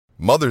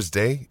Mother's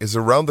Day is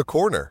around the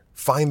corner.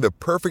 Find the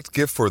perfect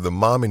gift for the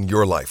mom in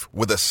your life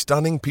with a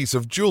stunning piece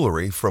of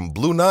jewelry from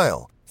Blue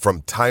Nile.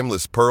 From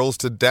timeless pearls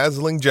to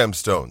dazzling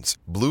gemstones,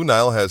 Blue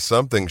Nile has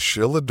something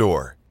she'll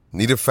adore.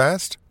 Need it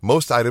fast?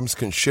 Most items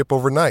can ship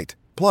overnight.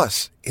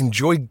 Plus,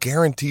 enjoy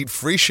guaranteed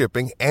free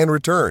shipping and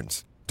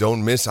returns.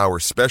 Don't miss our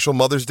special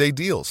Mother's Day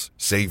deals.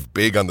 Save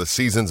big on the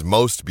season's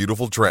most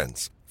beautiful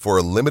trends. For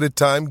a limited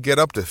time, get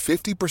up to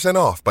 50%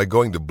 off by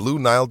going to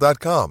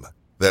BlueNile.com.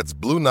 That's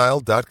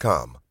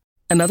BlueNile.com.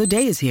 Another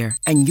day is here,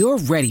 and you're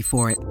ready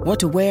for it. What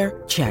to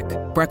wear? Check.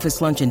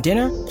 Breakfast, lunch, and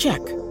dinner? Check.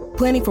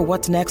 Planning for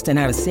what's next and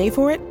how to save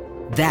for it?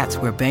 That's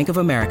where Bank of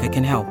America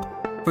can help.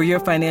 For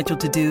your financial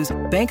to-dos,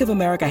 Bank of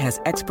America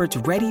has experts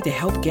ready to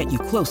help get you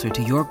closer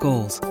to your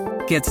goals.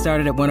 Get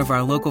started at one of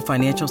our local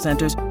financial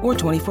centers or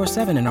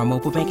 24/7 in our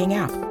mobile banking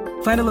app.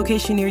 Find a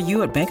location near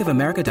you at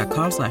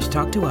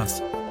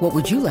bankofamerica.com/talktous. What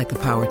would you like the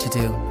power to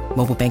do?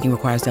 Mobile banking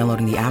requires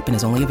downloading the app and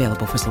is only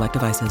available for select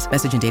devices.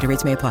 Message and data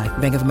rates may apply.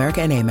 Bank of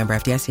America N.A., member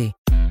FDIC.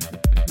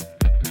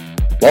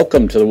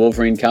 Welcome to the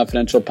Wolverine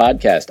Confidential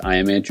Podcast. I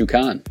am Andrew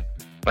Kahn.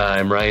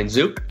 I'm Ryan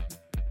Zook.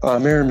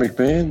 I'm Aaron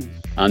McMahon.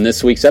 On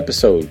this week's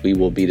episode, we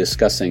will be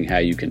discussing how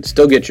you can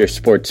still get your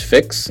sports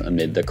fix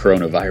amid the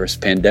coronavirus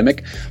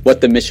pandemic,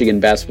 what the Michigan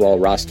basketball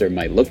roster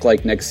might look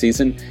like next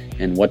season,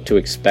 and what to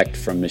expect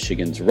from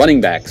Michigan's running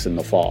backs in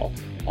the fall.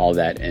 All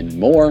that and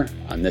more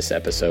on this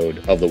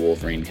episode of the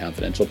Wolverine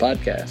Confidential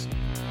Podcast.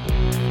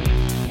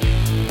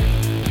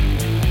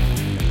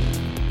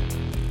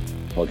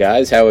 Well,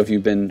 guys, how have you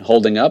been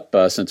holding up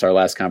since our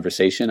last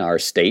conversation? Our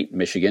state,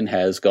 Michigan,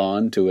 has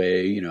gone to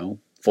a,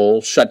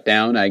 full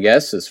shutdown, I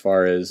guess, as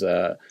far as,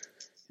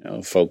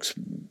 folks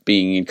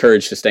being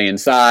encouraged to stay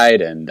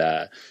inside and,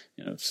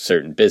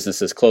 certain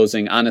businesses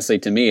closing. Honestly,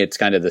 to me, it's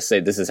kind of the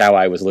same. This is how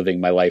I was living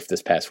my life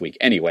this past week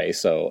anyway,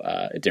 so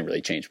it didn't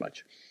really change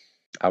much.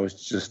 I was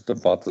just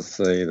about to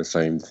say the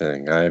same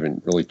thing. I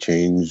haven't really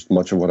changed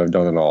much of what I've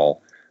done at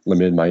all.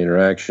 Limited my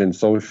interaction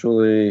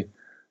socially.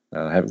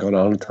 I haven't gone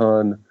out a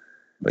ton.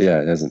 But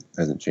yeah, it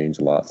hasn't changed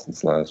a lot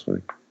since last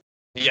week.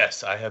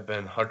 Yes, I have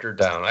been hunkered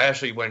down. I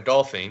actually went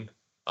golfing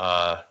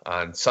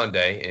on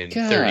Sunday in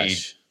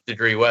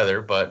 30-degree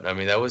weather, but I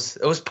mean it was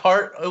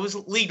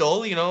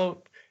legal, it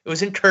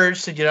was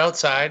encouraged to get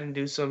outside and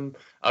do some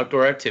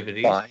outdoor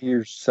activities. By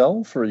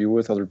yourself, or are you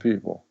with other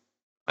people?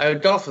 I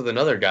would golf with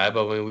another guy,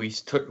 but we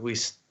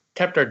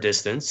kept our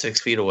distance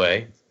 6 feet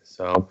away.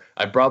 So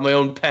I brought my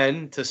own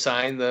pen to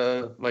sign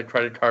my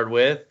credit card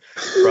with.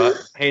 Brought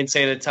hand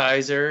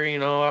sanitizer.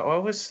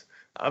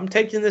 I'm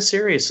taking this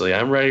seriously.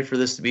 I'm ready for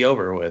this to be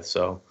over with.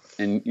 So.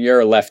 And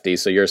you're a lefty,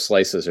 so your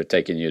slices are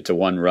taking you to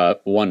one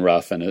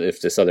rough. And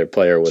if this other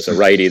player was a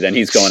righty, then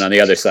he's going on the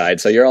other side.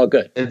 So you're all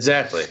good.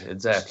 Exactly.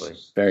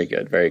 Very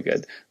good. Very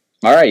good.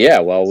 All right. Yeah.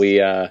 Well,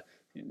 we.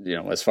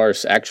 As far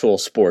as actual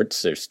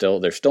sports, they're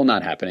still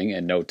not happening,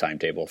 and no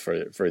timetable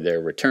for their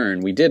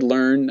return. We did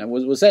learn,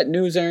 was that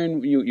news,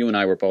 Aaron? You and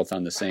I were both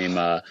on the same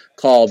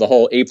call. The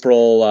whole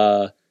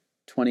April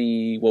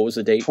 20, what was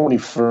the date?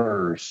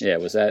 21st. Yeah,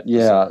 was that?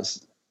 Yeah.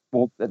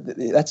 Well,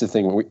 that's the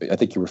thing. I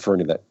think you're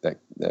referring to that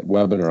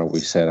webinar we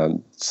said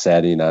on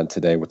Saturday and on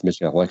today with the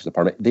Michigan Athletics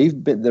Department.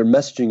 Their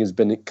messaging has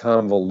been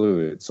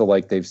convoluted. So,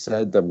 like they've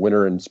said, the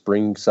winter and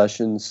spring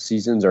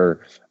seasons are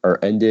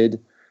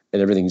ended,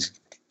 and everything's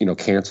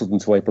canceled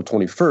until April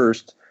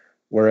 21st,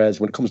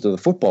 whereas when it comes to the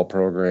football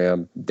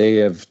program, they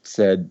have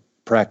said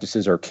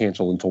practices are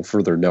canceled until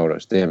further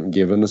notice. They haven't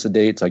given us a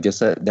date, so I guess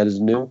that is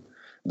new.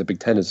 The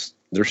Big Ten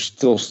they're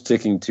still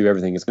sticking to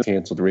everything is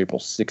canceled through April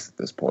 6th at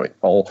this point,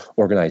 all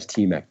organized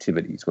team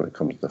activities when it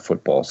comes to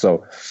football.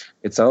 So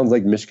it sounds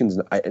like Michigan's,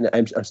 and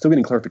I'm still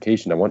getting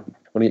clarification. I want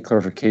to get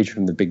clarification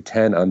from the Big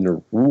Ten on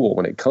their rule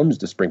when it comes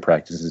to spring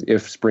practices,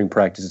 if spring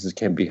practices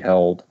can be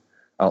held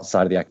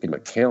outside of the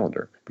academic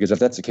calendar. Because if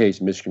that's the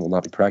case, Michigan will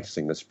not be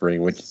practicing this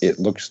spring, which it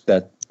looks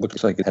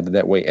like it headed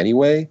that way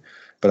anyway.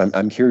 But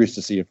I'm curious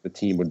to see if the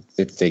team would,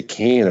 if they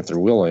can, if they're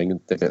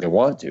willing, if they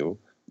want to,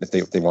 if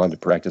they wanted to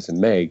practice in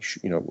May,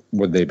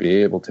 would they be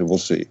able to? We'll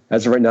see.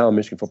 As of right now,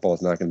 Michigan football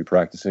is not going to be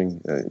practicing,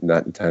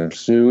 not anytime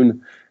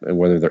soon, and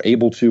whether they're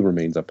able to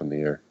remains up in the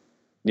air.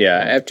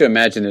 Yeah, I have to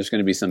imagine there's going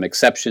to be some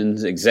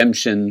exceptions,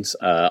 exemptions,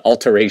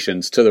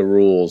 alterations to the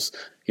rules,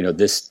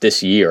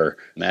 this year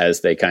as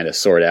they kind of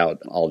sort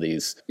out all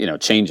these,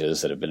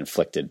 changes that have been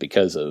inflicted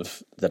because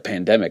of the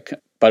pandemic.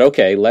 But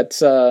okay, let's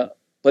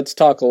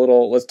talk a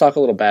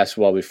little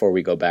basketball before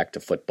we go back to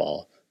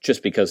football.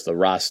 Just because the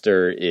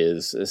roster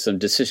is, some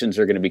decisions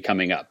are going to be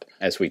coming up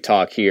as we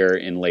talk here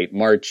in late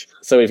March.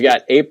 So we've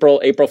got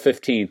April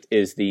 15th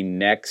is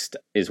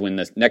when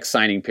the next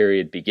signing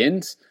period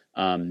begins.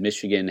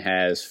 Michigan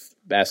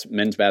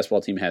men's basketball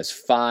team has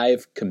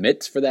 5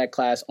 commits for that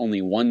class. Only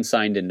 1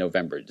 signed in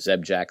November,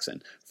 Zeb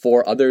Jackson.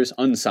 4 others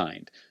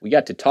unsigned. We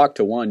got to talk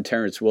to one,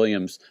 Terrence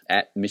Williams,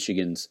 at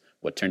Michigan's,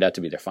 what turned out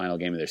to be their final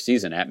game of their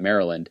season at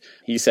Maryland.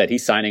 He said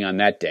he's signing on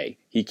that day.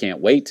 He can't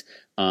wait.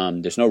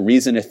 There's no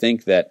reason to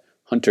think that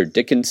Hunter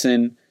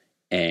Dickinson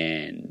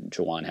and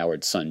Juwan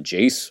Howard's son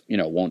Jace,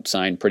 won't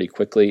sign pretty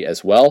quickly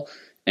as well.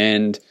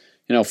 And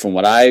from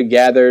what I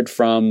gathered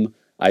from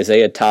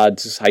Isaiah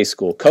Todd's high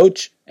school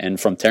coach and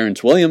from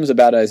Terrence Williams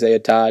about Isaiah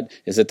Todd,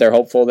 is that they're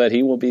hopeful that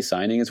he will be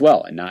signing as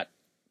well and not,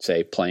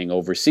 say, playing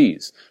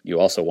overseas. You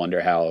also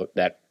wonder how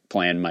that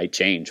plan might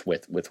change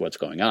with what's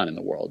going on in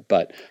the world.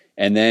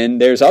 And then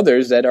there's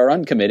others that are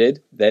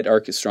uncommitted that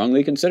are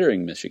strongly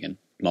considering Michigan.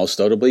 Most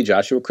notably,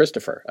 Joshua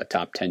Christopher, a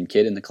top 10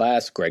 kid in the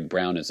class. Greg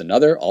Brown is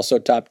another, also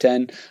top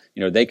 10.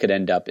 They could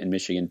end up in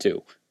Michigan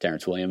too.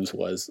 Terrence Williams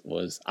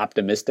was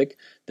optimistic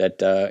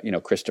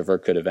that Christopher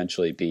could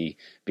eventually be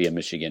a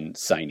Michigan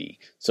signee.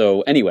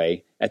 So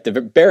anyway, at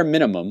the bare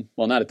minimum,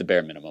 well, not at the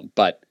bare minimum,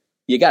 but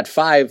you got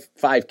five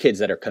kids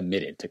that are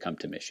committed to come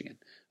to Michigan.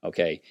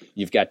 Okay,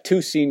 you've got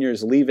 2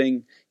 seniors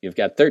leaving. You've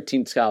got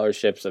 13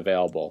 scholarships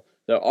available.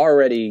 They're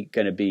already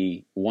going to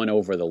be one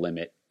over the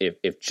limit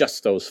if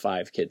just those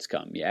 5 kids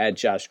come. You add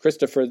Josh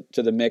Christopher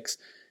to the mix,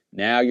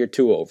 now you're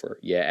 2 over.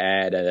 You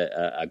add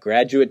a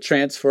graduate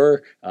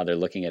transfer. They're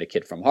looking at a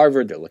kid from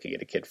Harvard. They're looking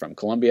at a kid from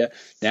Columbia.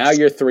 Now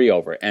you're 3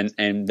 over.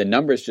 And the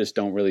numbers just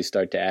don't really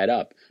start to add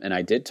up. And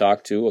I did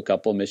talk to a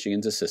couple of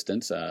Michigan's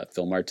assistants,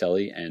 Phil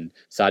Martelli and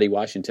Sadi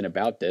Washington,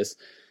 about this.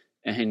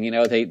 And,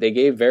 they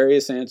gave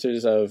various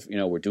answers of,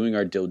 we're doing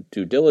our due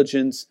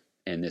diligence,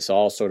 and this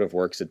all sort of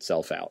works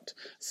itself out.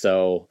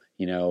 So,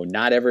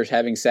 not ever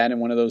having sat in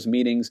one of those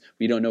meetings,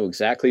 we don't know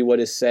exactly what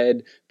is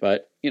said,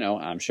 but,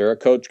 I'm sure a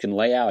coach can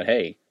lay out,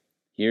 hey,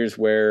 here's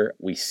where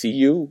we see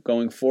you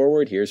going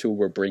forward. Here's who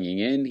we're bringing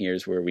in.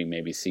 Here's where we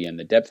maybe see in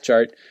the depth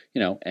chart,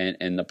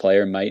 and the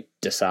player might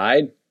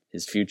decide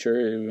his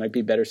future might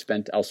be better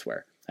spent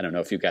elsewhere. I don't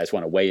know if you guys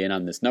want to weigh in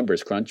on this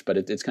numbers crunch, but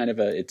it's kind of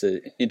it's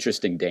an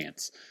interesting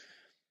dance.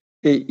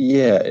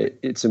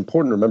 It's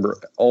important to remember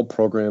all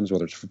programs,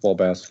 whether it's football,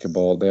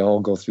 basketball, they all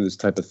go through this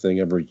type of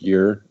thing every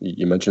year.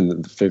 You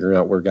mentioned figuring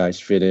out where guys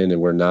fit in and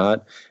where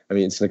not. I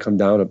mean, it's going to come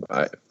down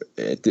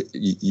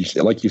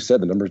to, like you said,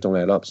 the numbers don't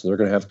add up. So they're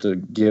going to have to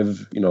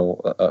give,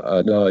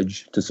 a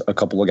nudge to a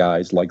couple of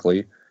guys,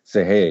 likely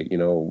say, hey,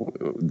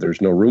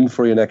 there's no room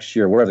for you next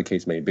year, whatever the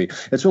case may be.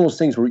 It's one of those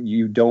things where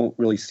you don't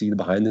really see the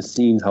behind the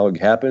scenes, how it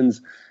happens.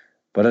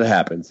 But it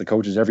happens. The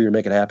coaches every year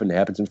make it happen. It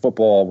happens in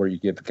football where you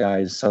give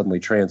guys suddenly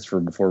transfer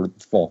before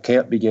fall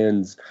camp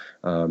begins.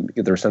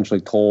 They're essentially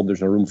told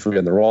there's no room for you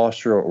on the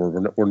roster,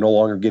 or we're no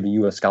longer giving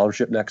you a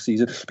scholarship next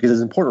season. Because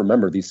it's important to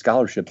remember these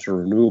scholarships are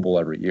renewable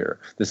every year.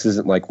 This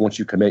isn't like once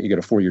you commit, you get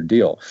a 4-year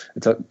deal.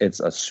 It's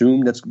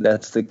assumed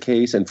that's the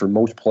case. And for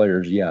most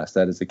players, yes,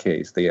 that is the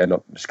case. They end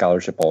up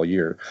scholarship all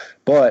year.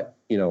 But,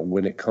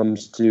 when it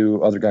comes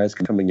to other guys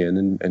coming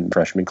in and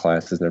freshman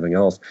classes and everything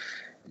else,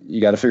 you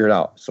got to figure it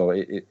out. So,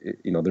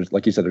 there's,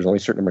 like you said, there's only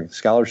a certain number of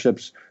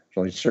scholarships, there's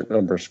only a certain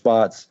number of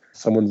spots.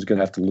 Someone's going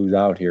to have to lose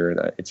out here,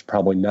 and it's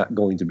probably not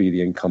going to be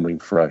the incoming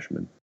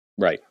freshman.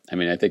 Right. I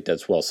mean, I think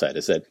that's well said,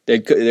 is that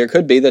there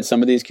could be that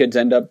some of these kids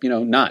end up,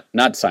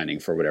 not signing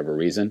for whatever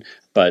reason.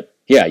 But,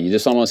 yeah, you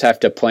just almost have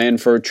to plan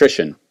for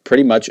attrition.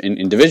 Pretty much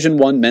in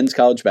Division I men's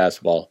college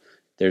basketball,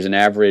 there's an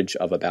average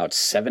of about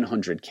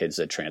 700 kids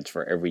that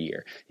transfer every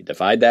year. You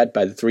divide that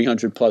by the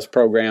 300-plus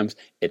programs,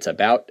 it's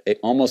about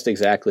almost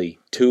exactly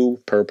 2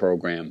 per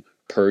program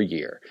per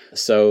year.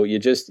 So you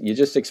just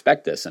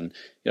expect this. And,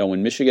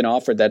 when Michigan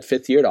offered that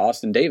 5th year to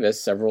Austin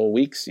Davis several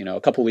weeks, a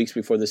couple weeks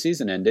before the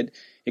season ended,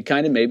 it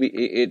kind of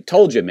it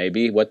told you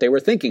maybe what they were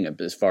thinking of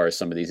as far as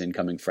some of these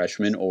incoming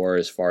freshmen, or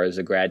as far as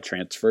the grad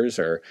transfers,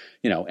 or,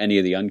 any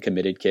of the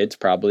uncommitted kids,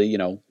 probably,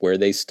 where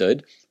they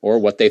stood, or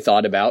what they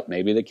thought about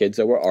maybe the kids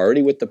that were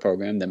already with the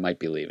program that might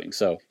be leaving.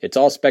 So it's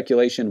all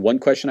speculation. One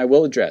question I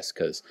will address,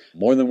 because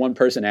more than one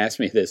person asked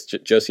me this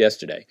just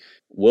yesterday: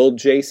 will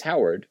Jace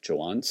Howard,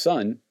 Jawan's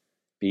son,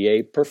 be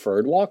a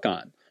preferred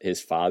walk-on? His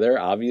father,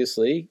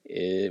 obviously,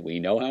 we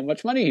know how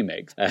much money he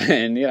makes.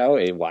 And,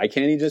 why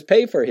can't he just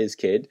pay for his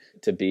kid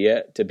to be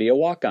a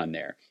walk-on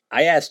there?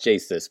 I asked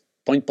Jace this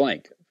point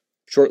blank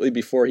shortly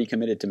before he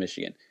committed to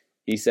Michigan.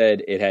 He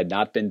said it had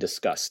not been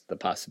discussed, the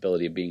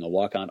possibility of being a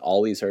walk-on.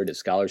 All he's heard is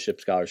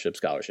scholarship, scholarship,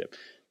 scholarship.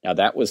 Now,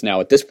 that was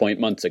at this point,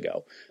 months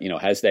ago.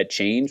 Has that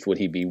changed? Would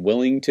he be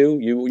willing to?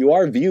 You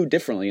are viewed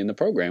differently in the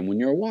program when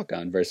you're a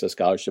walk-on versus a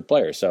scholarship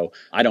player. So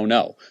I don't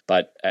know.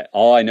 But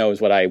all I know is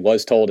what I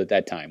was told at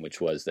that time, which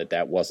was that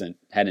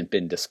hadn't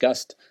been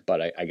discussed.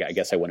 But I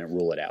guess I wouldn't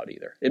rule it out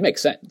either. It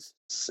makes sense.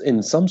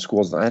 In some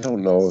schools, I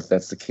don't know if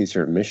that's the case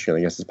here at Michigan.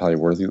 I guess it's probably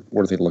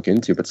worthy to look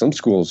into. But some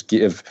schools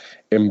give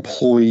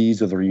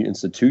employees of their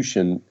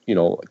institution,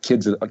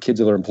 kids of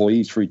their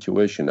employees free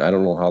tuition. I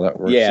don't know how that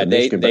works. Yeah,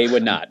 they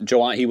would not.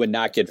 Jawan, he would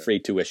not get free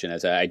tuition.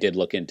 As I did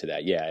look into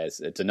that. Yeah,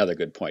 it's another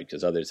good point,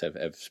 because others have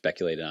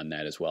speculated on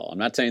that as well. I'm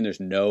not saying there's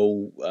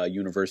no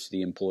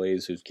university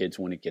employees whose kids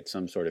wouldn't get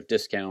some sort of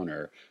discount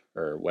or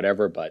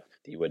whatever, but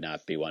he would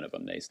not be one of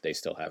them. They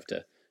still have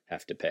to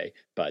pay.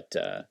 But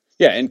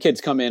yeah, and kids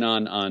come in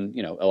on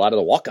a lot of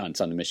the walk-ons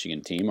on the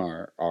Michigan team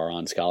are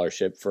on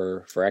scholarship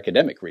for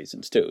academic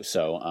reasons too.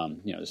 So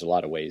there's a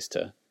lot of ways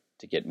to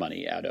get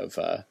money out of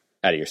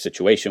your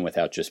situation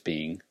without just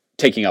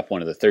taking up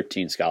one of the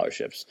 13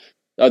 scholarships.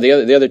 Oh,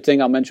 the other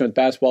thing I'll mention with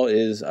basketball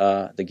is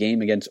the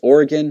game against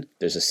Oregon.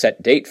 There's a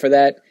set date for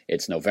that.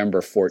 It's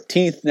November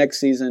 14th next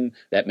season.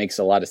 That makes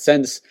a lot of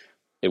sense.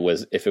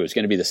 If it was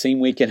going to be the same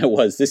weekend it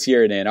was this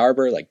year in Ann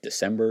Arbor, like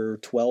December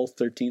 12th,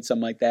 13th,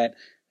 something like that,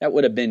 that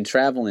would have been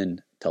traveling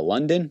to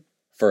London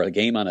for a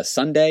game on a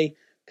Sunday,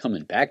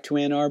 coming back to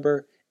Ann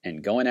Arbor,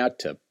 and going out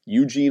to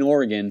Eugene,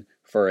 Oregon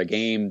for a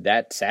game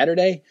that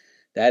Saturday.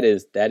 That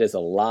is a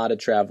lot of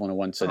travel in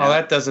one. So now,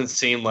 that doesn't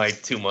seem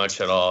like too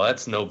much at all.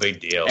 That's no big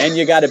deal. And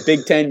you got a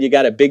Big Ten. You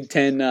got a Big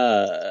Ten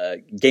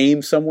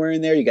game somewhere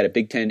in there. You got a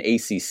Big Ten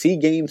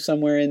ACC game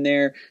somewhere in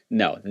there.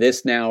 No,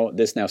 this now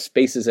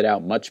spaces it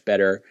out much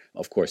better.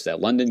 Of course, that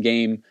London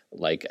game,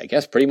 like I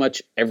guess pretty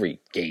much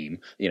every game,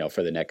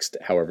 for the next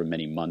however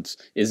many months,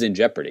 is in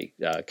jeopardy.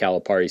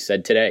 Calipari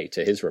said today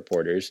to his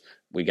reporters,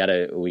 we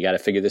gotta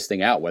figure this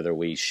thing out. Whether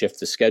we shift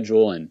the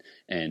schedule and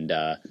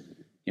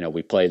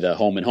we play the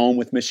home and home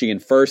with Michigan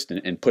first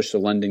and push the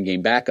London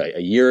game back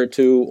a year or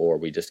two, or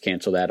we just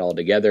cancel that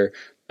altogether,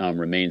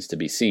 remains to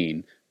be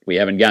seen. We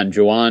haven't gotten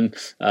Juwan,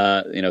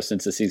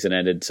 since the season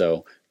ended,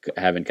 so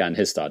haven't gotten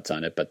his thoughts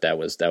on it. But that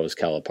was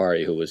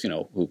Calipari who was,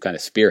 who kind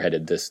of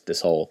spearheaded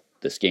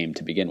this game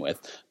to begin with,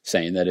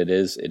 saying that it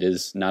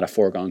is not a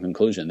foregone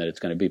conclusion that it's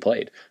going to be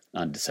played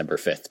on December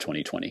 5th,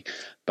 2020.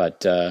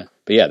 But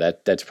yeah,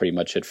 that's pretty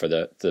much it for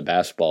the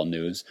basketball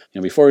news.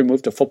 Before we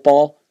move to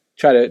football,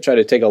 try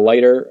to take a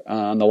lighter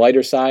on the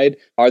lighter side.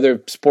 Are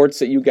there sports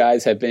that you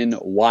guys have been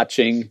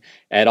watching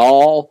at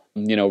all?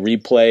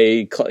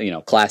 Replay,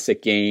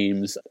 classic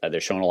games.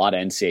 They're showing a lot of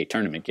NCAA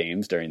tournament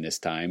games during this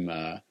time.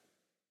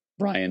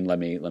 Brian, let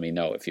me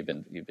know if you've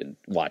been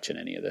watching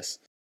any of this.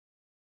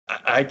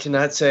 I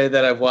cannot say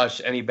that I've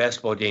watched any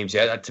basketball games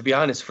yet. To be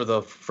honest, for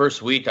the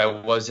first week, I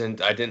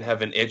didn't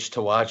have an itch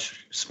to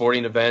watch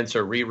sporting events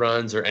or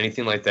reruns or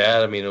anything like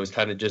that. I mean, it was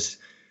kind of just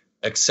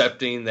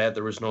accepting that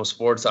there was no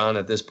sports on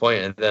at this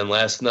point. And then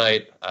last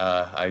night,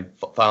 I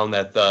found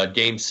that the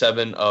Game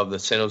 7 of the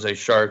San Jose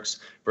Sharks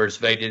versus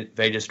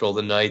Vegas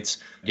Golden Knights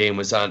game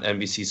was on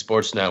NBC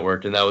Sports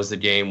Network, and that was the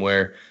game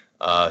where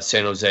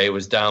San Jose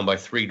was down by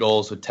 3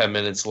 goals with 10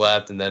 minutes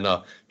left, and then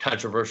a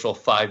controversial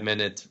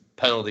 5-minute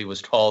penalty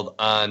was called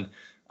on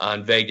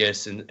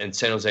Vegas, and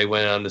San Jose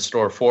went on to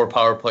score 4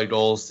 power play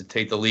goals to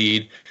take the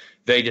lead.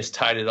 Vegas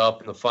tied it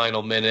up in the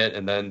final minute,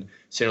 and then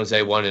San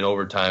Jose won in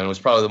overtime. It was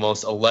probably the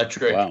most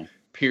electric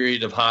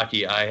period of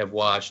hockey I have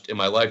watched in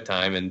my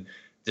lifetime. And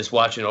just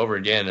watching it over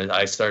again,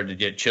 I started to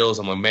get chills.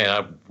 I'm like, man,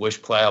 I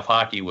wish playoff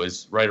hockey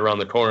was right around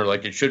the corner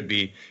like it should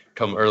be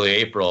come early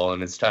April.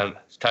 And it's kind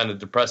of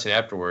depressing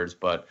afterwards.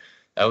 But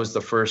that was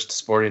the first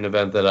sporting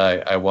event that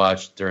I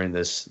watched during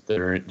this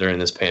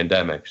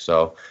pandemic.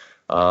 So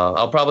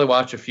I'll probably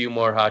watch a few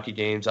more hockey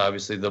games.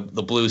 Obviously, the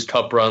Blues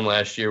Cup run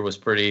last year was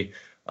pretty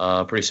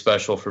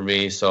special for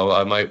me, so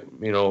I might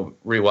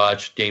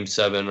rewatch Game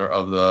 7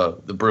 of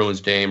the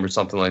Bruins game or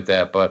something like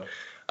that. But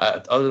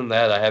other than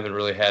that, I haven't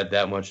really had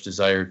that much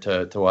desire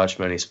to watch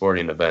many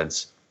sporting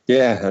events.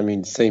 Yeah, I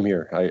mean, same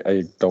here.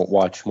 I don't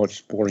watch much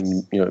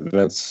sporting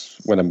events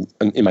when I'm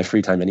in my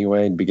free time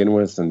anyway to begin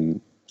with,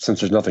 and since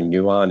there's nothing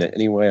new on it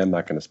anyway, I'm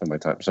not going to spend my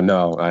time. So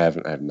no, I have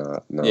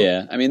not. No.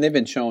 Yeah, I mean, they've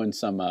been showing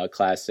some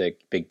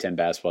classic Big Ten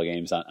basketball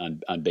games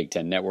on Big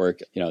Ten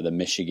Network.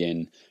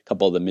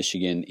 Couple of the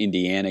Michigan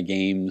Indiana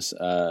games.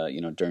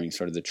 During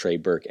sort of the Trey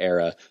Burke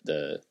era,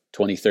 the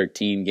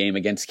 2013 game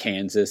against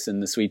Kansas in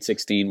the Sweet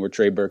 16 where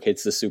Trey Burke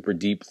hits the super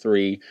deep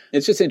 3.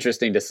 It's just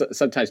interesting to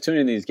sometimes tune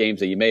in these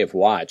games that you may have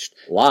watched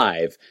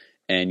live,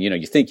 and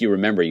you think you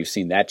remember you've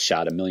seen that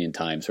shot a million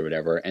times or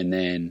whatever, and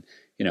then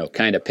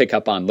kind of pick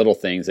up on little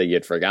things that you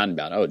had forgotten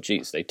about. Oh,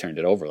 geez, they turned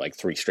it over like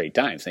 3 straight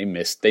times. They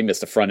missed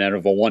the front end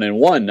of a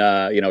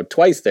 1-and-1,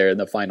 twice there in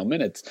the final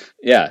minutes.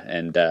 Yeah,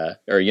 and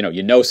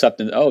or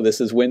something. Oh, this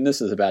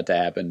is about to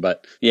happen.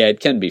 But yeah, it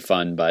can be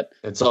fun. But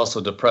it's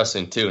also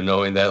depressing too,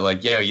 knowing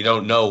that you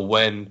don't know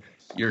when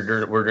we're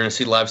going to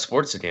see live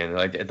sports again.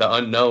 Like the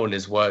unknown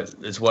is what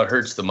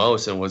hurts the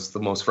most and what's the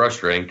most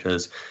frustrating,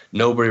 because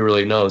nobody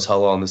really knows how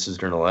long this is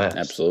going to last.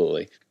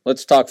 Absolutely.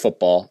 Let's talk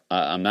football.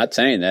 I'm not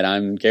saying that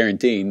I'm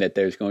guaranteeing that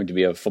there's going to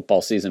be a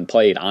football season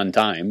played on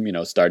time,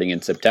 starting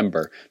in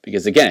September.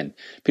 Because again,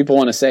 people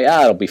want to say,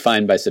 it'll be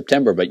fine by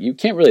September, but you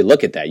can't really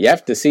look at that. You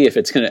have to see if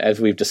it's going to, as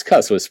we've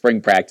discussed with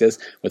spring practice,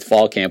 with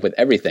fall camp, with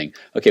everything.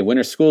 Okay, when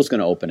are schools going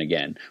to open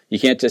again? You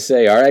can't just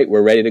say, all right,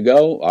 we're ready to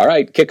go. All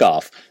right,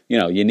 kickoff.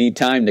 You need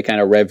time to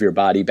kind of rev your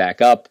body back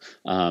up,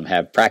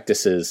 have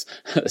practices.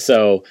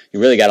 So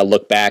you really got to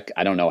look back.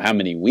 I don't know how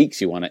many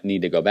weeks you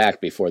need to go back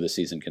before the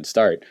season can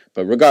start.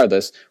 But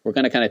regardless, we're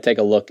going to kind of take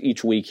a look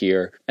each week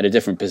here at a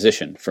different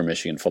position for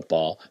Michigan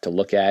football to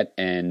look at.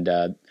 And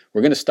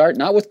we're going to start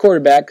not with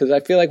quarterback, because I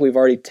feel like we've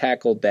already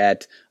tackled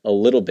that a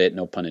little bit,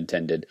 no pun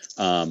intended,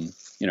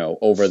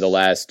 over the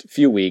last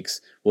few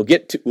weeks. We'll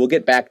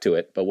get back to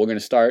it, but we're going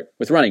to start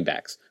with running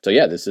backs. So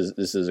yeah, this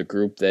is a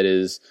group that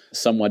is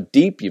somewhat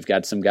deep. You've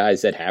got some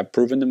guys that have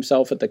proven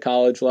themselves at the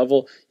college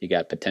level. You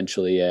got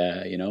potentially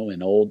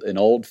an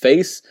old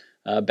face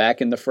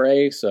back in the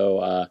fray.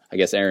 So I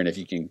guess Aaron, if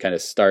you can kind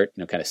of start,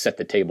 kind of set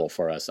the table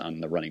for us on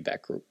the running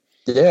back group.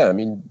 Yeah, I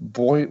mean,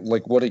 boy,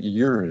 like what a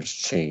year has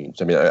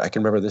changed. I mean, I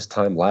can remember this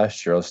time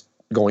last year, I was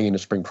going into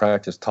spring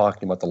practice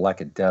talking about the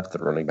lack of depth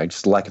at running back,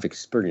 just lack of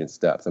experience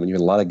depth. I mean, you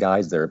had a lot of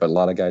guys there, but a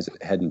lot of guys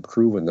that hadn't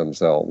proven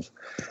themselves.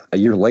 A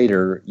year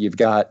later, you've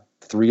got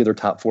three of their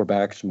top four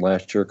backs from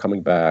last year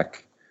coming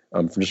back,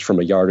 just from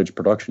a yardage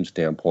production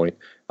standpoint.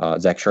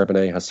 Zach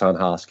Charbonnet, Hassan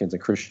Haskins,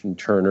 and Christian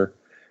Turner.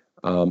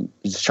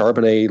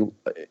 Charbonnet,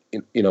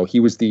 he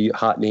was the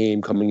hot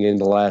name coming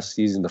into last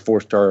season, the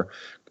four-star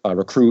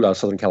recruit out of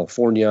Southern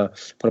California,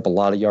 put up a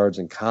lot of yards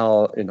in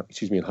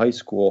high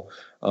school.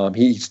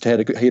 He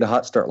had a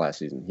hot start last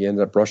season. He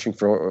ended up rushing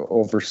for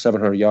over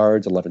 700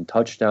 yards, 11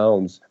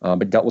 touchdowns,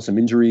 but dealt with some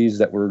injuries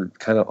that were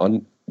kind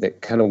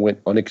of went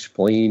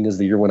unexplained as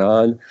the year went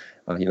on.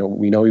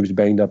 We know he was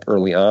banged up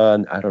early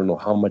on. I don't know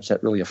how much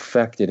that really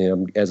affected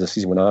him as the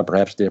season went on.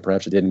 Perhaps it did,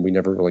 perhaps it didn't. We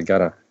never really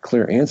got a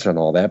clear answer on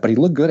all that. But he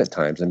looked good at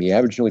times. I mean, he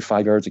averaged nearly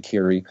 5 yards a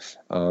carry.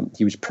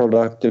 He was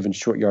productive in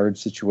short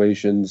yardage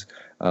situations.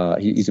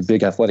 He's a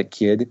big athletic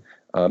kid.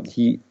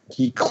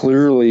 He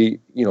clearly,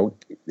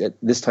 at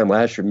this time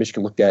last year,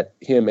 Michigan looked at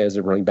him as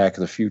a running back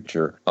of the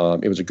future.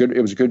 It was a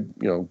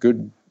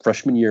good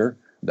freshman year.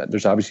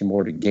 There's obviously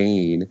more to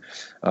gain.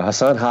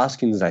 Hassan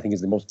Haskins, I think, is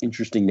the most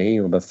interesting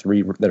name of the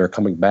three that are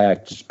coming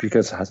back, just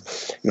because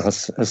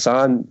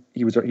Hassan,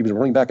 he was a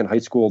running back in high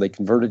school. They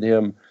converted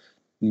him,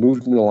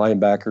 moved him to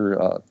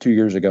linebacker 2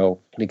 years ago,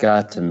 and he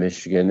got to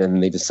Michigan,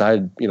 and they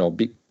decided,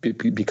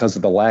 because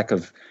of the lack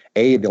of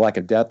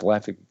depth,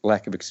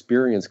 lack of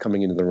experience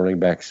coming into the running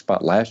back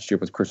spot last year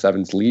with Chris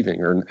Evans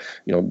leaving or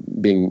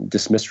being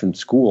dismissed from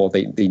school,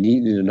 they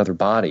needed another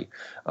body.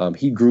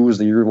 He grew as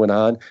the year went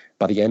on.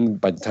 By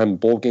the time the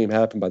bowl game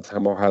happened, by the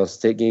time Ohio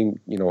State game,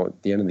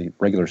 at the end of the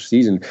regular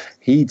season,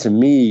 he, to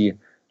me,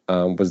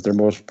 was their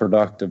most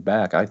productive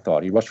back, I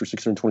thought. He rushed for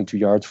 622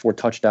 yards, 4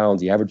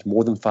 touchdowns. He averaged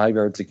more than 5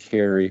 yards a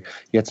carry.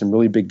 He had some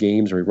really big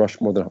games where he rushed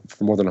for more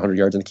than 100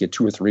 yards. I think he had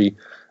 2 or 3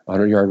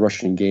 100-yard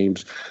rushing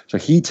games. So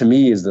he, to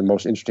me, is the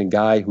most interesting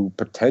guy who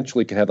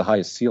potentially could have the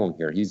highest ceiling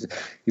here. He's a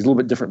little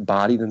bit different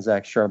body than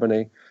Zach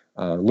Charbonnet,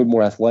 a little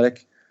more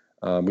athletic.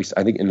 I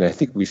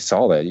think we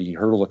saw that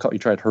he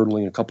tried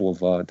hurdling a couple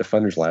of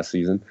defenders last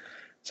season.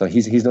 So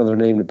he's another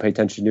name to pay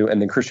attention to. And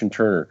then Christian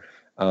Turner.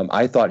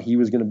 I thought he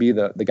was going to be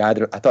the guy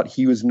I thought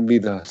he was going to be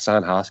the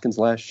Hassan Haskins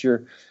last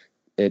year.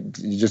 It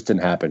just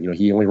didn't happen.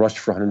 He only rushed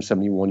for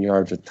 171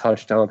 yards, a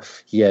touchdown.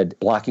 He had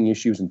blocking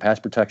issues and pass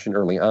protection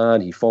early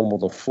on. He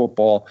fumbled the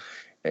football,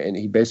 and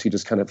he basically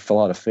just kind of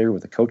fell out of favor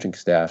with the coaching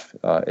staff.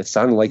 It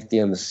sounded like at the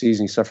end of the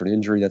season he suffered an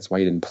injury. That's why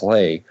he didn't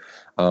play.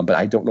 But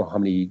I don't know how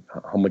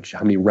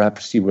many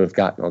reps he would have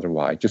gotten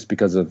otherwise, just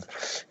because of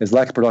his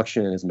lack of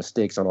production and his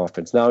mistakes on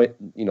offense. Now,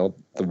 the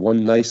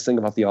one nice thing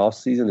about the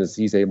offseason is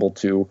he's able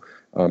to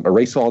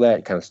erase all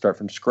that, kind of start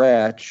from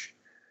scratch.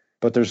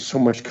 But there's so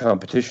much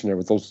competition there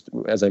with those,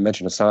 as I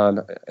mentioned,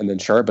 Hassan and then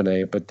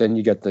Charbonnet. But then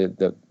you get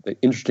the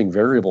interesting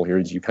variable here,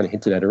 as you kind of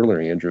hinted at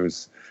earlier, Andrew,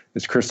 is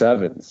Chris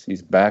Evans.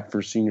 He's back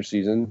for senior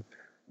season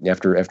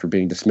after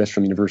being dismissed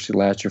from the university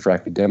last year for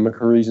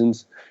academic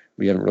reasons.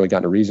 We haven't really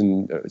gotten a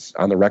reason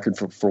on the record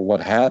for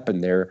what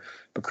happened there.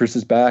 But Chris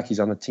is back.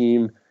 He's on the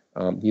team.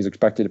 He's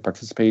expected to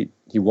participate.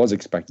 He was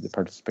expected to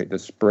participate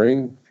this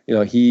spring.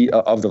 He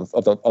of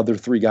the other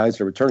three guys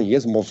that are returning, he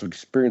has the most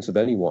experience of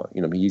anyone.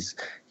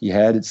 He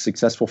had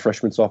successful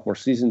freshman, sophomore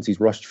seasons.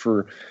 He's rushed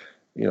for,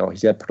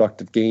 he's had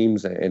productive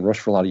games and rushed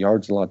for a lot of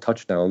yards and a lot of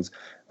touchdowns.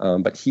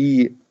 But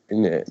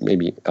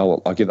maybe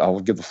I'll give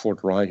the floor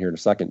to Ryan here in a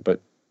second.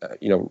 But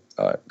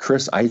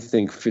Chris, I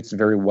think, fits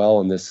very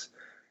well in this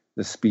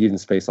speed and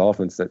space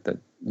offense that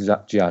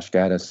Josh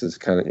Gattis has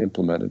kind of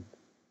implemented.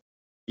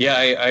 Yeah,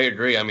 I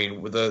agree. I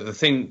mean, the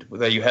thing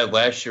that you had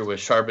last year with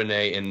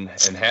Charbonnet and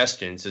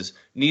Haskins is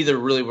neither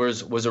really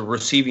was a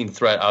receiving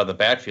threat out of the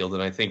backfield,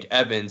 and I think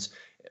Evans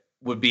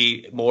would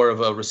be more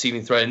of a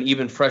receiving threat. And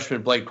even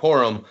freshman Blake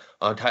Corum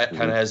kind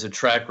of has a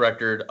track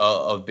record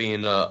of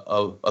being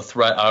a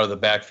threat out of the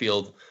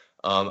backfield.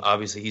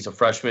 Obviously, he's a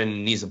freshman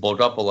and needs to bulk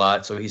up a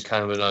lot, so he's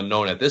kind of an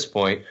unknown at this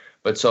point.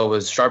 But so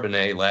was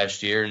Charbonnet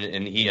last year,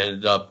 and he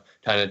ended up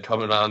kind of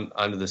coming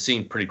onto the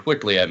scene pretty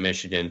quickly at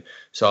Michigan.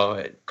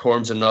 So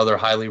Corum's another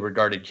highly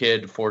regarded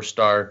kid,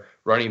 4-star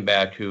running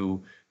back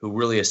who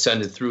really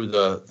ascended through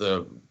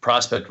the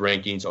prospect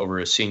rankings over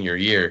his senior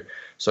year.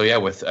 So yeah,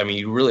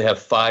 you really have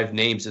 5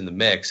 names in the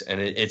mix,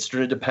 and it's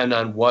going to depend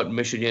on what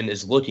Michigan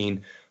is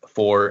looking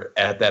for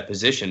at that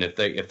position. If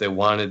they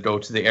want to go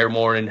to the air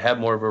more and have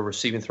more of a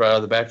receiving threat out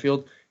of the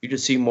backfield, you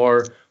just see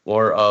more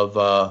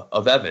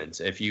of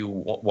Evans. If you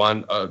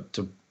want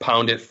to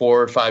pound it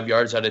 4 or 5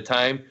 yards at a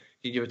time,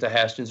 you give it to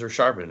Haskins or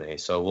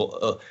Charbonnet.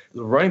 So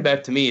the running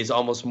back to me is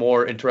almost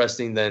more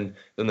interesting than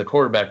the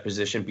quarterback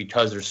position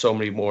because there's so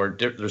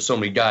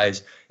many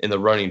guys in the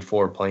running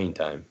for playing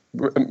time.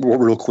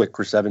 Real quick,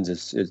 Chris Evans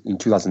is in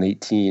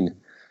 2018.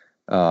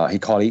 He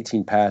caught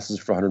 18 passes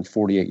for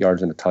 148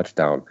 yards and a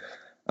touchdown.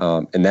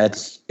 And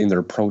that's in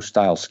their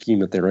pro-style scheme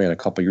that they ran a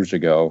couple years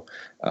ago.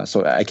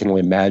 So I can only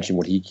imagine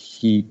what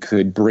he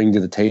could bring to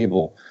the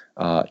table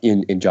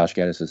in Josh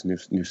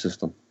Gattis' new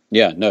system.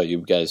 Yeah, no,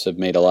 you guys have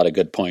made a lot of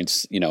good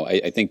points.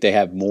 I think they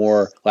have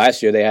more.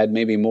 Last year they had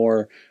maybe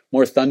more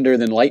thunder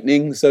than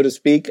lightning, so to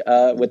speak,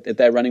 with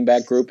that running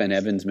back group, and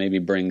Evans maybe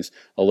brings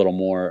a little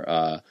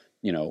more.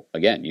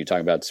 Again, you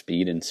talk about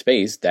speed and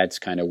space. That's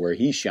kind of where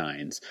he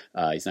shines.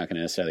 He's not going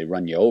to necessarily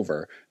run you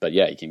over, but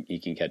yeah, he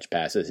can catch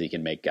passes. He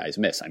can make guys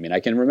miss. I mean, I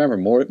can remember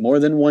more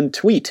than one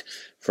tweet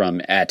from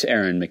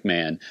 @Aaron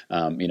McMahon,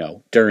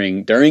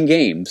 during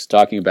games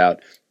talking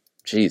about,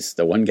 geez,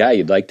 the one guy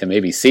you'd like to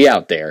maybe see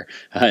out there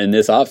in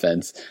this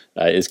offense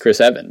is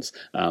Chris Evans.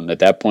 At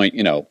that point,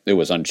 it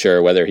was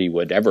unsure whether he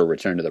would ever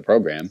return to the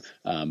program,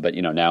 but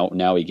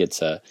now he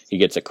gets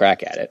a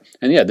crack at it.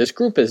 And yeah, this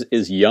group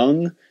is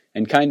young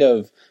and kind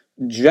of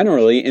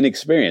generally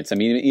inexperienced. I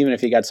mean, even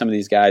if you got some of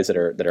these guys that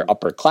are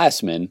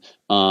upperclassmen,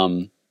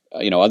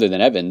 other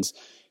than Evans,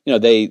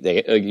 they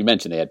you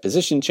mentioned they had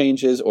position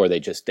changes, or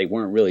they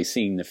weren't really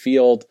seeing the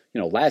field.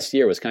 Last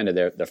year was kind of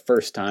the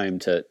first time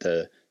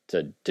to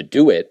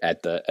do it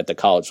at the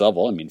college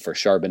level. I mean, for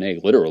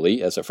Charbonnet,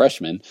 literally as a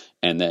freshman,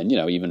 and then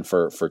even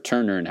for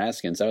Turner and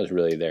Haskins, that was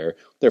really their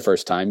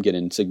first time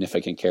getting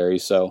significant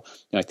carries. So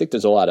I think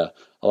there's a lot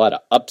of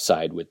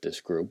upside with this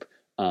group.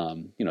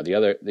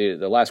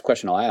 The last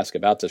question I'll ask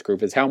about this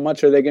group is, how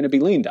much are they going to be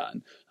leaned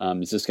on?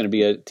 Is this going to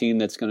be a team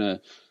that's going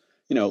to,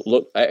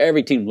 look?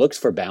 Every team looks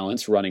for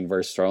balance, running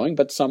versus throwing,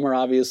 but some are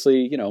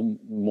obviously,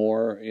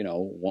 more,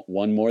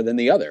 one more than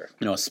the other.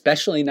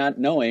 Especially not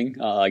knowing.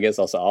 I guess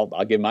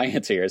I'll give my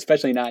answer here.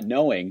 Especially not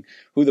knowing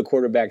who the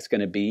quarterback's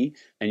going to be,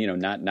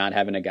 and not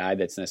having a guy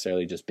that's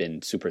necessarily just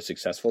been super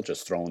successful,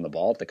 just throwing the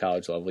ball at the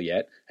college level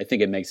yet. I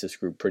think it makes this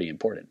group pretty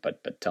important.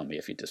 But tell me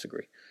if you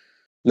disagree.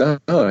 No,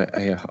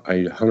 I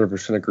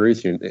 100% agree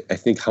with you. I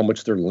think how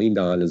much they're leaned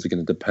on is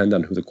going to depend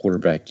on who the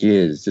quarterback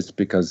is, just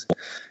because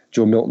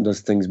Joe Milton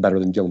does things better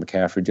than Dylan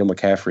McCaffrey. Dylan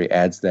McCaffrey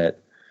adds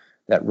that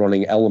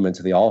running element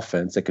to the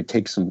offense that could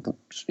take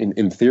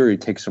in theory,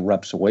 take some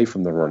reps away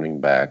from the running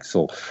back.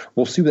 So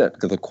we'll see what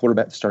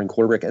the starting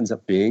quarterback ends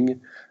up being.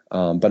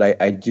 But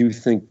I do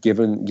think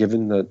given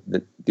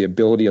the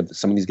ability of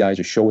some of these guys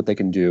to show what they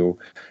can do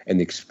and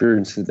the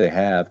experience that they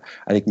have,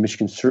 I think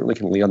Michigan certainly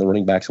can lean on the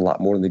running backs a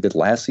lot more than they did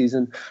last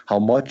season. How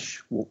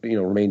much,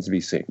 remains to be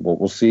seen.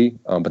 We'll see.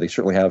 But they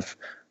certainly have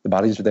the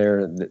bodies are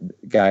there. The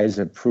guys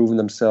have proven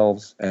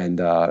themselves, and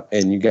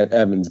you get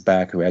Evans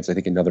back, who adds, I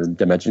think, another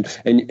dimension.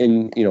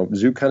 And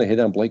Zoo kind of hit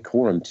on Blake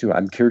Corum too.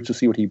 I'm curious to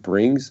see what he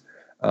brings.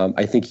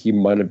 I think he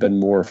might have been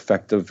more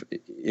effective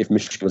if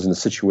Michigan was in a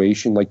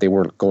situation like they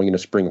were going into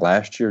spring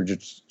last year,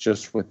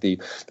 just with the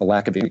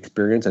lack of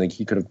experience. I think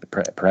he could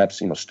have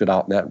perhaps stood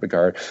out in that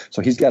regard.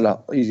 So he's got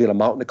a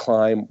mountain to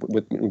climb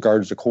with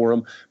regards to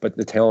Corum, but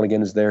the talent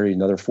again is there. He's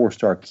another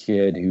 4-star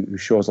kid who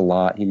shows a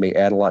lot. He may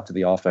add a lot to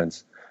the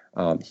offense.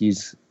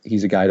 He's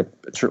a guy to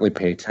certainly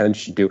pay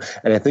attention to,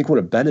 and I think would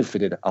have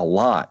benefited a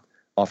lot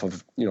off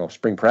of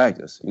spring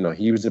practice.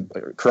 He was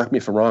correct me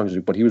if I'm wrong,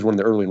 but he was one of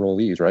the early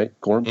enrollees, right,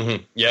 Corum?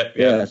 Mm-hmm.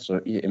 Yeah.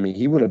 So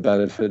he would have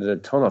benefited a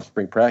ton of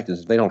spring practice.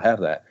 If they don't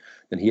have that,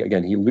 then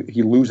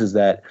he loses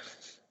that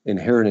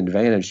inherent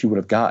advantage he would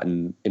have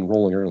gotten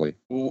enrolling early.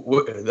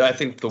 I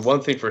think the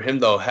one thing for him,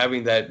 though,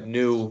 having that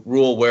new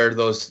rule where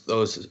those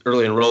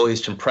early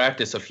enrollees can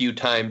practice a few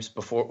times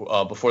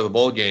before the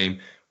bowl game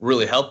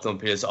really helped them,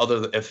 because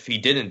if he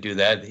didn't do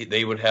that,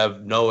 they would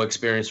have no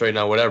experience right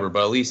now, whatever.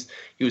 But at least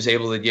he was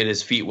able to get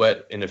his feet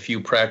wet in a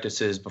few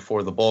practices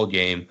before the bowl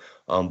game.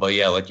 But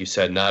yeah, like you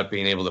said, not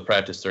being able to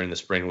practice during the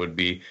spring would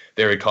be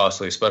very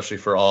costly, especially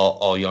for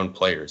all young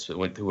players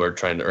who are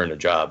trying to earn a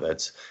job.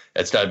 That's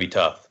got to be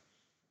tough.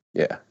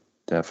 Yeah,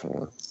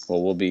 definitely.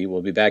 Well,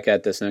 we'll be back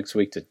at this next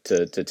week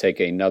to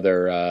take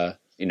another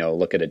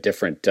look at a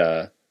different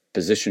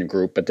position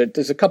group, but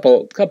there's a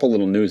couple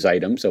little news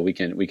items that we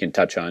can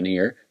touch on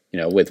here,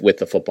 with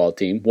the football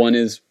team. One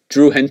is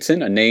Drew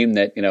Henson, a name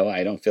that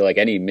I don't feel like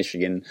any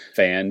Michigan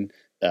fan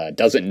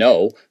doesn't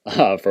know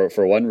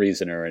for one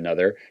reason or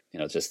another.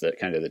 Just the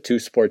kind of the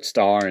two-sport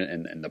star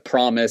and the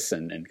promise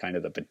and kind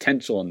of the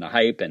potential and the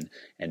hype and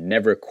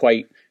never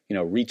quite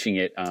reaching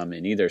it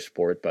in either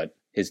sport. But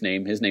his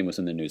name was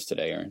in the news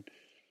today, Aaron.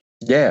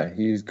 Yeah,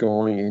 he's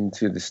going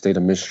into the State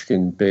of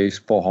Michigan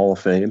Baseball Hall of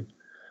Fame.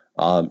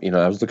 I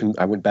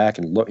went back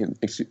and looked,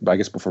 I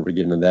guess before we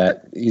get into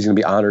that, he's going to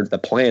be honored. The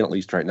plan, at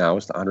least right now,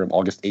 is to honor him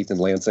August 8th in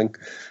Lansing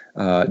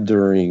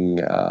during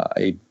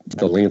the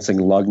Lansing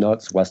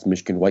Lugnuts, West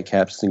Michigan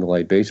Whitecaps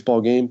single-A baseball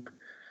game.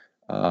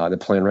 The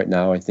plan right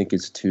now, I think,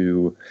 is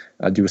to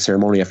do a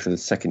ceremony after the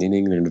second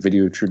inning and a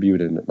video tribute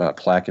and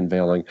plaque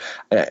unveiling.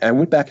 I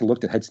went back and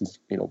looked at Henson's,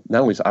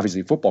 not only his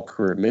obviously football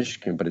career at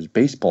Michigan, but his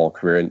baseball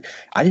career, and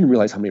I didn't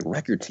realize how many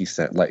records he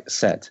set.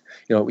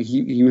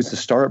 He was the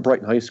star at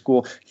Brighton High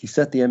School. He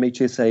set the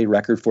MHSA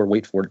record for,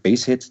 wait for it,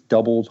 base hits,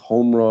 doubles,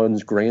 home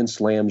runs, grand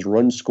slams,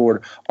 runs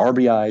scored,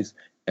 RBIs,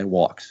 and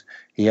walks.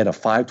 He had a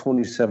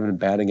 .527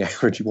 batting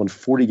average. He won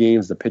 40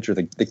 games. The pitcher,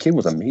 the kid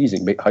was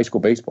amazing, high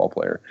school baseball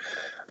player.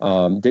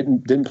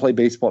 Didn't play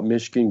baseball at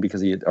Michigan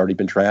because he had already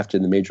been drafted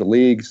in the major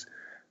leagues.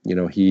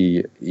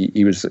 He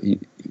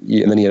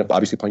and then he ended up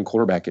obviously playing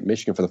quarterback at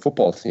Michigan for the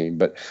football team.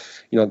 But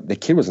the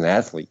kid was an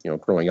athlete,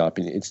 growing up,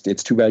 and it's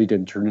too bad he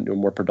didn't turn into a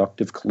more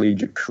productive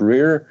collegiate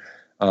career.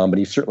 But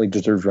he certainly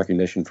deserves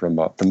recognition from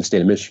the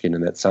state of Michigan,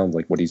 and that sounds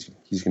like what he's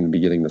going to be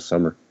getting this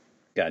summer.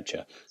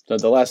 Gotcha. So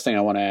the last thing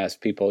I want to ask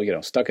people,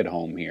 stuck at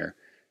home here,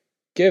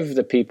 give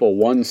the people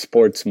one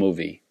sports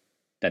movie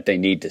that they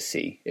need to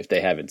see if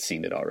they haven't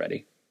seen it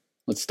already.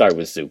 Let's start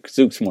with Zook.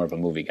 Zook's more of a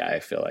movie guy, I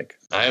feel like.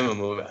 I am a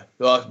movie.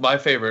 Well, one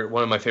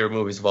of my favorite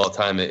movies of all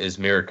time is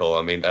Miracle.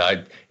 I mean,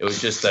 it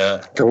was just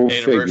an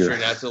anniversary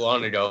not too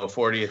long ago, a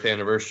 40th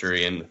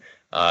anniversary, and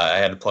I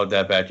had to plug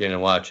that back in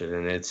and watch it,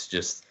 and it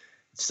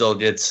still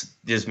gives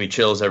me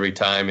chills every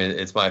time.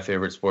 It's my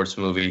favorite sports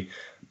movie,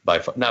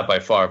 not by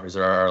far, because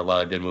there are a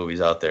lot of good movies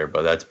out there,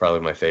 but that's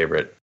probably my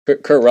favorite.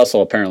 Kurt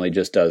Russell apparently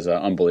just does an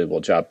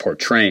unbelievable job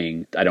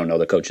portraying, I don't know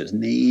the coach's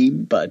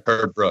name, but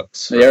Herb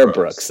Brooks. Herb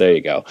Brooks, there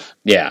you go.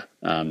 Yeah,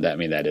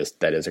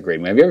 that is a great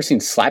movie. Have you ever seen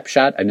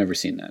Slapshot? I've never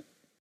seen that.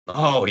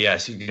 Oh,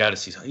 yes, you got to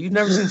see. You've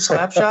never seen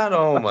Slapshot?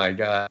 Oh, my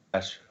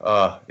gosh.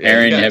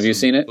 Aaron, have you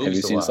seen it? Have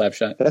you seen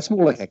Slapshot? That's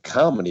more like a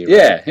comedy,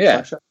 right?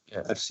 Yeah.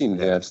 Yeah. I've seen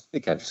it. I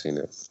think I've seen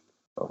it.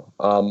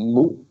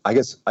 I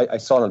guess I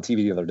saw it on TV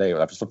the other day.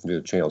 I was looking through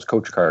the channels.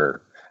 Coach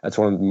Carter. That's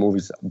one of the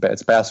movies.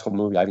 It's a basketball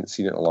movie. I haven't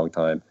seen it in a long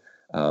time.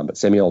 But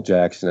Samuel L.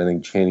 Jackson, I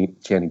think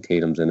Channing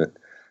Tatum's in it.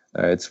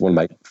 It's one of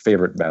my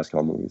favorite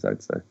basketball movies,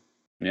 I'd say.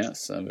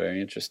 Yes, very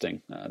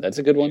interesting. That's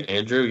a good one.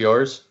 Andrew,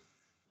 yours?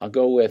 I'll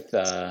go with.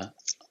 I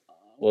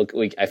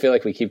feel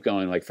like we keep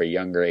going like for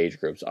younger age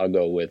groups. I'll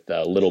go with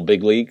Little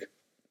Big League.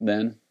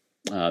 Then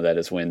that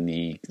is when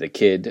the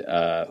kid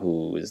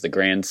who is the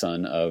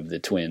grandson of the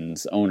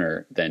Twins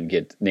owner then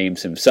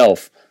names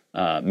himself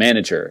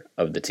manager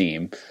of the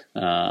team,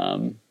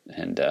 and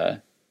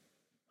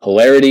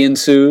hilarity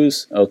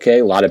ensues. Okay,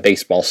 a lot of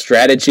baseball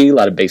strategy, a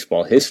lot of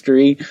baseball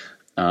history.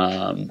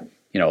 A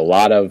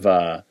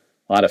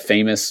lot of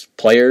famous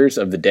players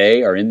of the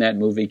day are in that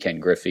movie. Ken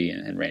Griffey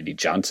and Randy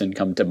Johnson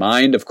come to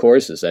mind, of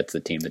course, as that's the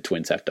team the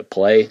Twins have to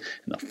play in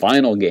the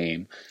final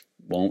game.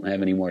 Won't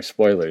have any more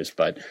spoilers,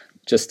 but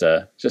just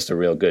a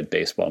real good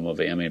baseball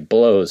movie. I mean,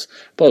 blows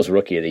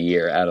Rookie of the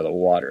Year out of the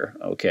water.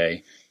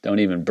 Okay, don't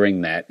even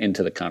bring that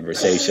into the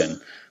conversation.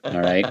 All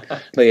right,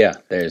 but yeah,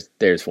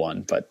 there's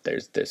one, but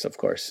there's of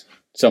course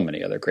so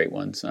many other great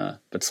ones.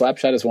 But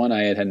Slapshot is one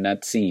I had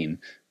not seen,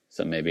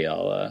 so maybe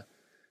I'll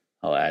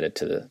add it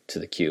to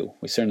the queue.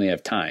 We certainly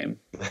have time.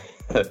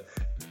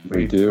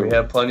 We do. We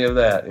have plenty of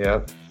that.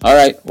 Yeah. All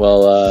right.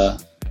 Well,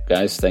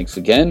 guys, thanks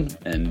again,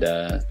 and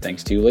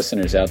thanks to you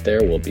listeners out there.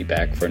 We'll be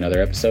back for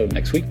another episode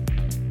next week.